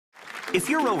If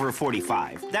you're over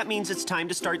 45, that means it's time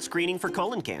to start screening for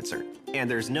colon cancer. And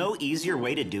there's no easier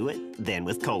way to do it than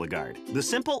with Cologuard, the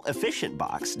simple, efficient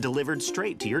box delivered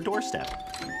straight to your doorstep.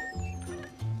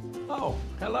 Oh,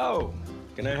 hello.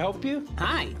 Can I help you?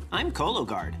 Hi, I'm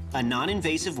Cologuard, a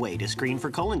non-invasive way to screen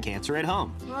for colon cancer at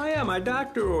home. Oh, yeah, my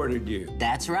doctor ordered you.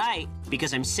 That's right,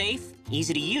 because I'm safe,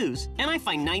 easy to use, and I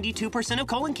find 92% of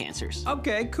colon cancers.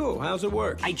 Okay, cool. How's it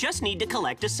work? I just need to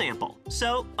collect a sample.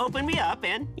 So open me up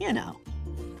and,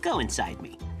 go inside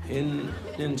me.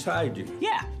 Inside you?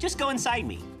 Yeah, just go inside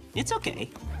me. It's okay.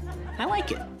 I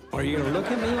like it. Are you gonna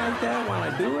look at me like that while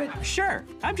I do it? Sure.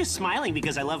 I'm just smiling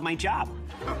because I love my job.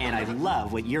 And I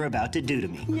love what you're about to do to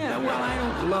me. Yeah, well, I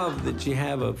don't love that you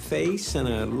have a face and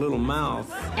a little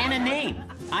mouth. And a name.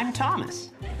 I'm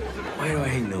Thomas. Why do I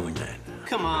hate knowing that?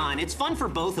 Come on, it's fun for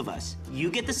both of us.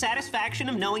 You get the satisfaction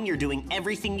of knowing you're doing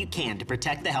everything you can to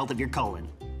protect the health of your colon.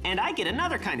 And I get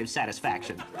another kind of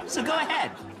satisfaction. So go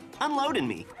ahead, unload in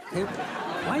me. Hey,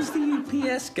 why's the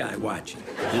UPS guy watching?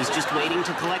 He's just waiting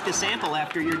to collect a sample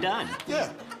after you're done. Yeah,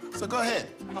 so go ahead,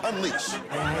 unleash.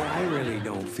 I really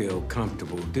don't feel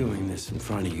comfortable doing this in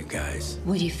front of you guys.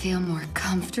 Would you feel more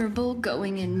comfortable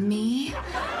going in me?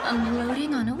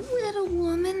 Unloading on a little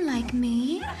woman like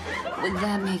me? Would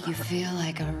that make you feel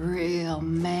like a real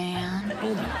man?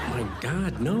 Oh, my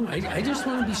God, no. I just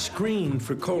want to be screened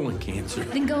for colon cancer.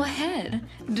 Then go ahead.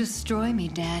 Destroy me,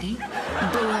 Daddy.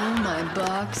 Blow my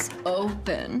box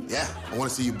open. Yeah, I want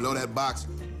to see you blow that box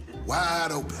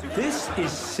wide open. This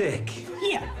is sick.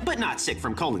 Yeah, but not sick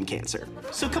from colon cancer.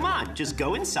 So come on, just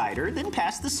go inside her, then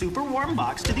pass the super warm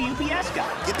box to the UPS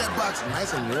guy. Get that box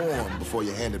nice and warm before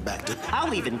you hand it back to him.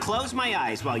 I'll even close my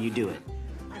eyes while you do it.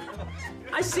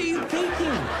 I see you peeking.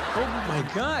 Oh, my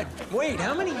God. Wait,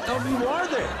 how many of you are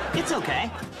there? It's okay.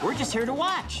 We're just here to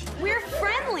watch. We're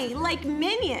friendly, like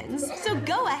minions. So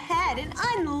go ahead and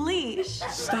unleash.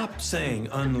 Stop saying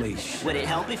unleash. Would it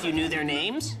help if you knew their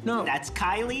names? No. That's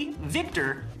Kylie,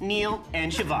 Victor, Neil, and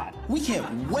Siobhan. We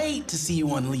can't wait to see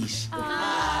you unleash.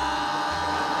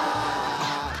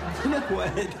 You know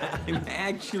what? I'm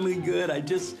actually good. I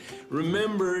just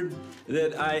remembered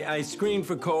that I screened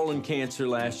for colon cancer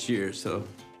last year, so.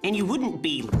 And you wouldn't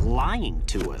be lying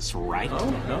to us, right? Oh,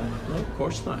 no, of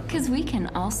course not. Because we can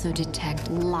also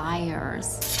detect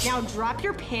liars. Now drop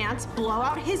your pants, blow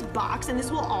out his box, and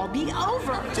this will all be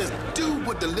over. Just do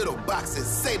what the little boxes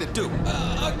say to do.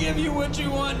 I'll give you what you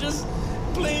want. Just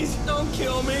please don't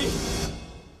kill me.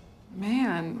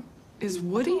 Man, is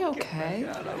Woody okay?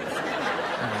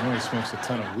 I know he smokes a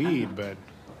ton of weed, but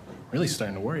really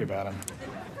starting to worry about him.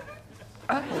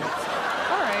 All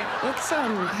right, let's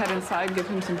head inside, give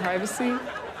him some privacy.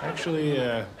 Actually,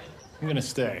 I'm gonna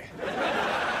stay.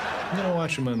 I'm gonna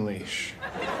watch him unleash.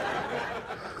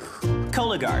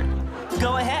 Cologuard.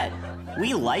 Go ahead.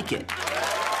 We like it.